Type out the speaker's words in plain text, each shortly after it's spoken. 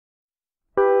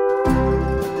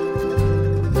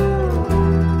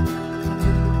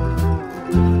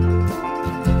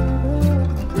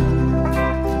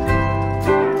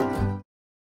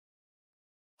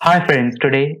Hi friends,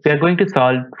 today we are going to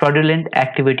solve fraudulent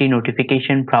activity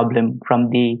notification problem from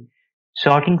the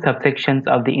sorting subsections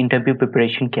of the interview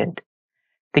preparation kit.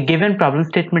 The given problem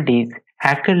statement is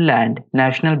HackerRank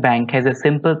National Bank has a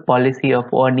simple policy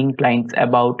of warning clients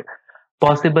about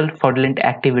possible fraudulent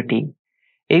activity.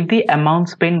 If the amount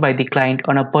spent by the client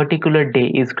on a particular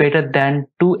day is greater than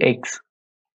 2x,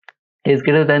 is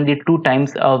greater than the 2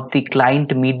 times of the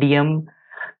client medium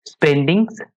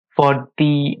spendings for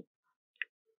the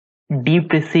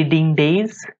preceding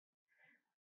days,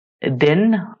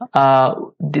 then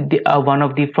one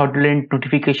of the fraudulent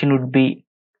notification would be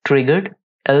triggered,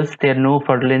 else there no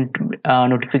fraudulent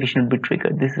notification would be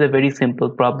triggered. This is a very simple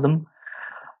problem,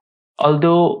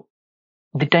 although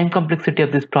the time complexity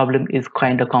of this problem is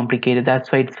kind of complicated.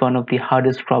 That's why it's one of the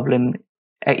hardest problem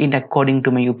in according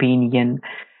to my opinion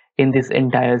in this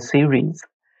entire series.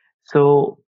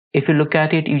 So if you look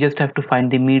at it, you just have to find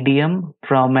the medium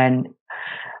from an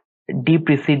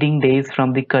preceding days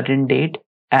from the current date,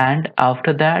 and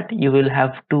after that you will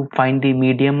have to find the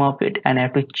medium of it and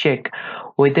have to check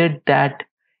whether that,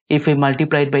 if we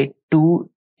multiply it by 2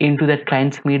 into that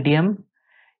client's medium,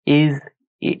 is,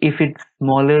 if it's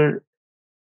smaller,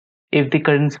 if the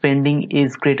current spending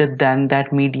is greater than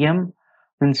that medium,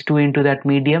 means 2 into that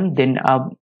medium, then a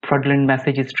fraudulent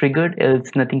message is triggered, else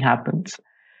nothing happens.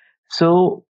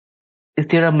 So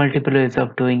there are multiple ways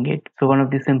of doing it. So one of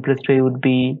the simplest way would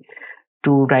be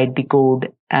to write the code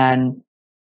and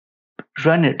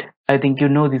run it. I think you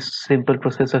know this simple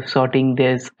process of sorting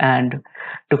this, and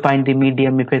to find the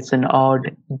medium, if it's an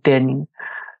odd, then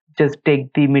just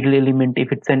take the middle element.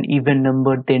 If it's an even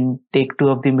number, then take 2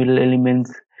 of the middle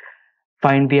elements,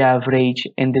 find the average,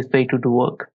 in this way to do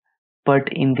work. But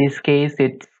in this case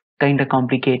it's kind of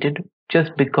complicated,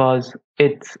 just because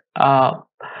it's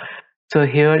so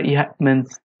here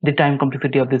means the time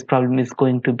complexity of this problem is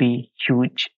going to be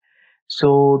huge.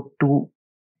 So to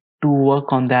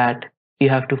work on that, you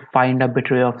have to find a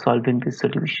better way of solving this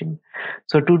solution.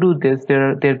 So to do this,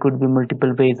 there could be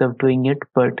multiple ways of doing it,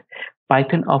 but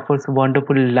Python offers a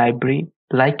wonderful library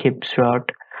like Hipshot.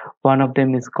 One of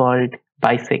them is called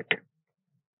bisect.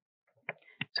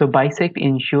 So bisect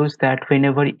ensures that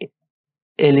whenever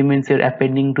elements are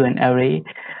appending to an array,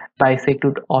 bisect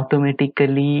would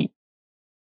automatically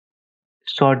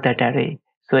sort that array.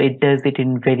 So it does it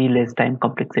in very less time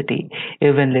complexity,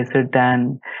 even lesser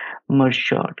than merge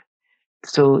sort.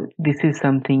 So this is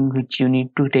something which you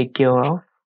need to take care of.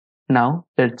 Now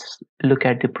let's look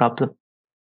at the problem.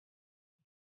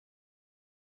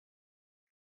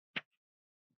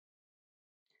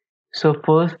 So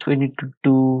first we need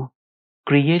to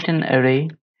create an array,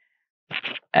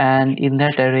 and in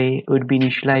that array we'd be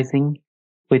initializing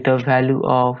with a value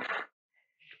of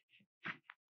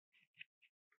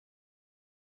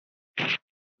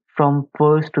from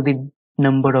first to the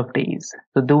number of days.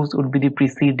 So those would be the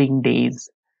preceding days.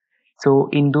 So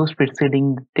in those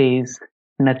preceding days,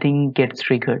 nothing gets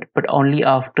triggered, but only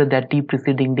after that the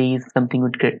preceding days something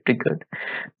would get triggered.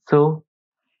 So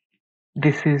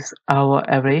this is our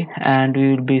array, and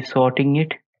we will be sorting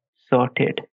it.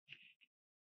 Sorted.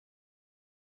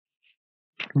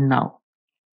 Now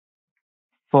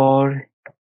for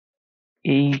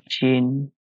each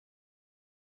in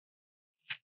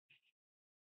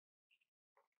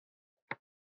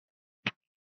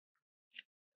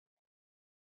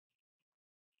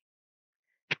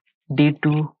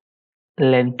d2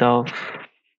 length of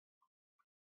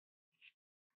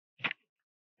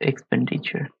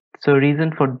expenditure. So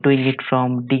reason for doing it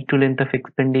from d2 length of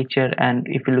expenditure, and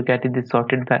if you look at it, the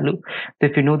sorted value. So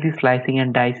if you know the slicing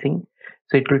and dicing,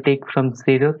 so it will take from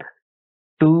 0th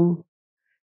to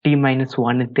t minus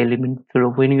 1 is the element. So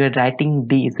when you are writing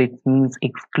d, so it means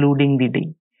excluding the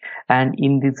d, and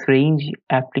in this range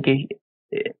application,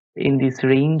 in this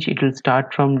range it will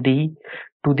start from d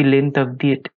to the length of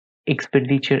the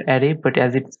expenditure array, but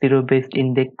as it's zero based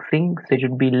indexing, so it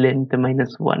would be length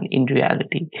minus 1 in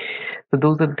reality. So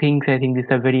those are the things, I think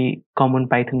these are very common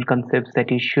Python concepts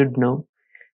that you should know.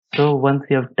 So once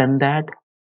you have done that,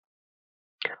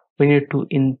 we need to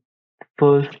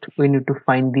first we need to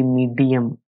find the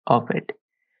medium of it.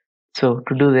 So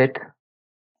to do that,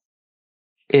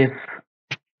 if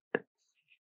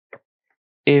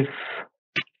if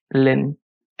length,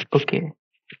 okay,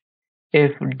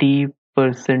 if d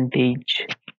percentage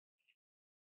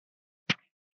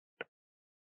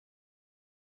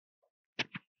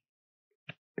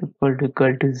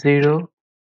equal to 0,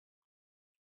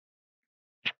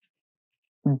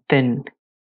 then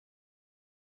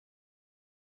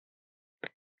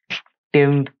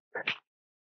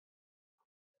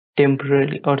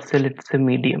temporarily, or say let's say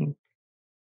medium,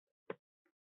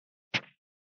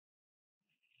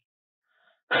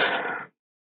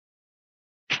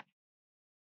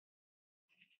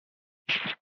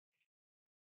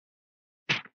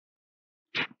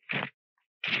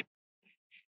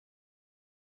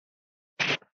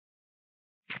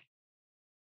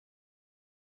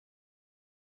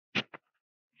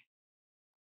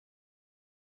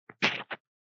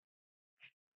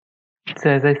 So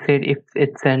as I said, if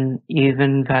it's an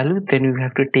even value, then you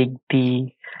have to take the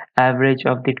average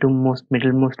of the two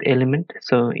middlemost element.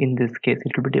 So in this case,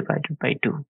 it will be divided by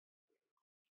 2.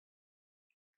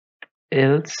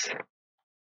 Else,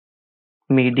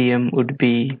 medium would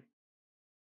be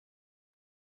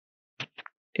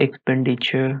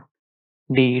expenditure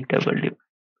DW.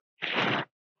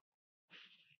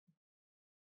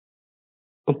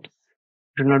 Oops,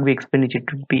 it would not be expenditure,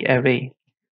 it would be array.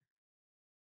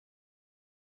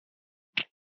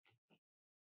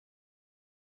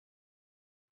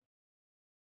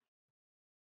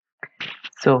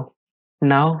 So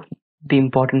now the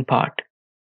important part.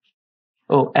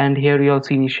 Oh, and here we have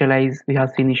to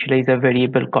initialize a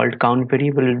variable called count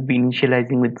variable. Will be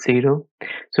initializing with 0.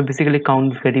 So basically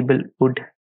count variable would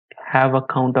have a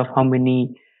count of how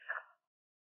many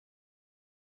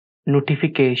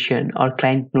notification or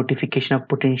client notification of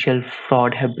potential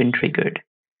fraud have been triggered.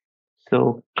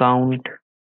 So count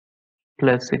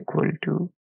plus equal to,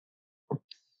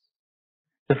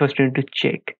 the first we need to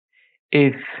check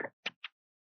if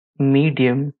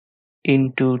medium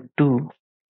into 2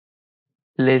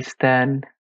 less than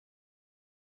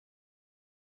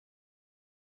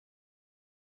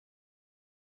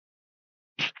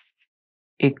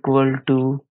equal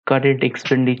to current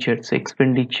expenditure. So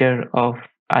expenditure of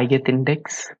ith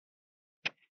index,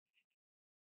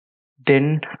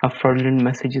 then a fraudulent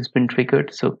message has been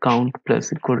triggered. So count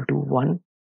plus equal to 1.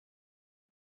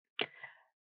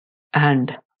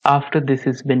 And after this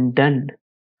has been done,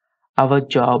 our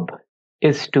job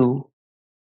is to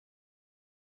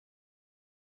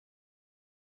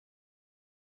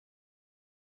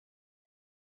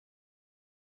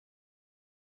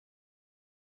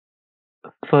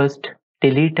first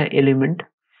delete an element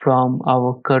from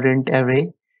our current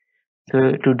array.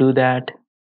 So to do that,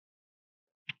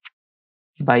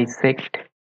 bisect.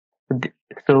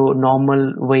 So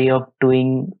normal way of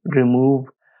doing remove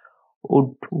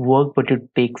would work, but it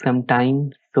takes some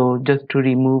time. So just to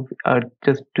remove or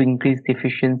just to increase the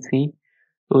efficiency,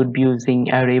 we would be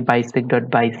using array bisect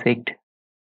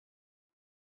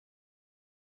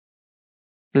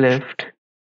left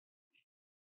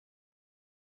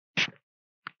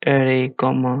array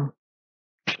comma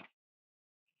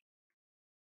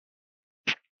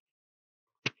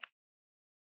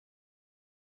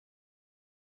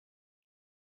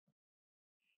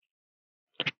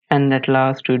and at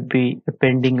last would be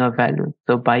appending a value.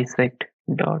 So bisect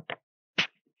dot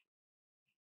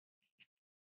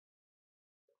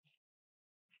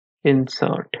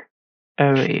insert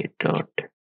array dot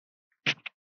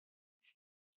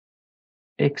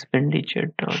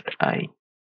expenditure dot I.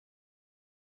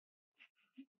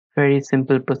 Very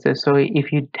simple process. So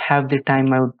if you have the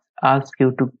time, I would ask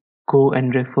you to go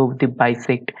and refer the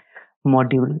bisect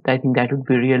module. I think that would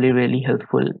be really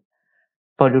helpful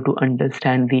for you to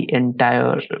understand the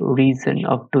entire reason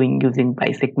of using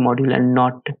bisect module and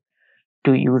not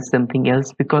to use something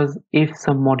else, because if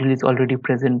some module is already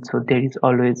present, so there is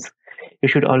always, you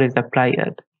should always apply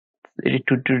it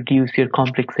to reduce your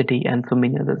complexity and so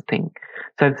many other things.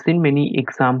 So I've seen many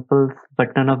examples,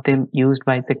 but none of them used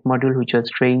bisect module, which was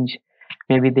strange.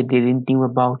 Maybe they didn't know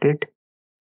about it.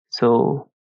 So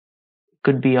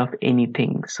could be of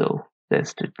anything. So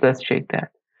let's check that.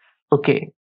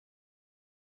 Okay.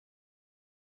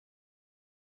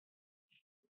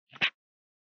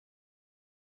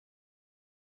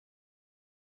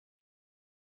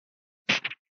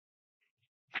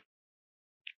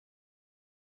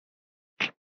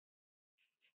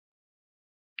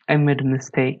 I made a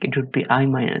mistake. It would be I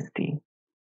minus D.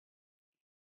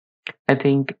 I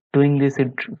think doing this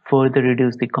would further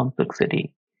reduce the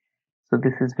complexity. So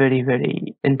this is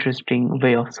very interesting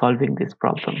way of solving this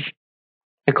problem,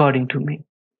 according to me.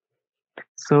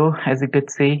 So as you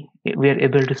could see, we are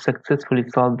able to successfully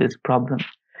solve this problem.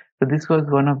 So this was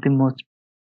one of the most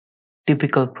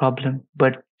typical problem,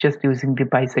 but just using the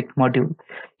bisect module,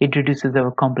 it reduces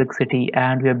our complexity,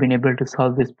 and we have been able to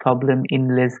solve this problem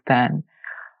in less than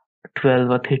 12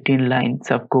 or 13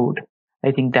 lines of code.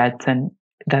 I think that's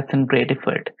an great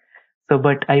effort. So,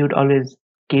 but I would always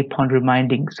keep on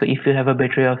reminding. So if you have a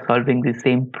better way of solving the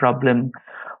same problem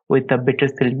with a better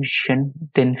solution,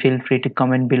 then feel free to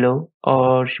comment below,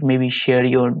 or maybe share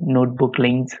your notebook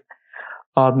links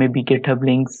or maybe GitHub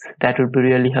links. That would be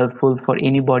really helpful for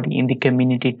anybody in the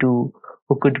community who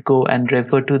could go and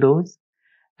refer to those.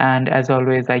 And as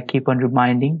always, I keep on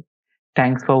reminding,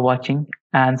 thanks for watching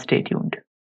and stay tuned.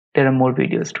 There are more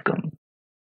videos to come.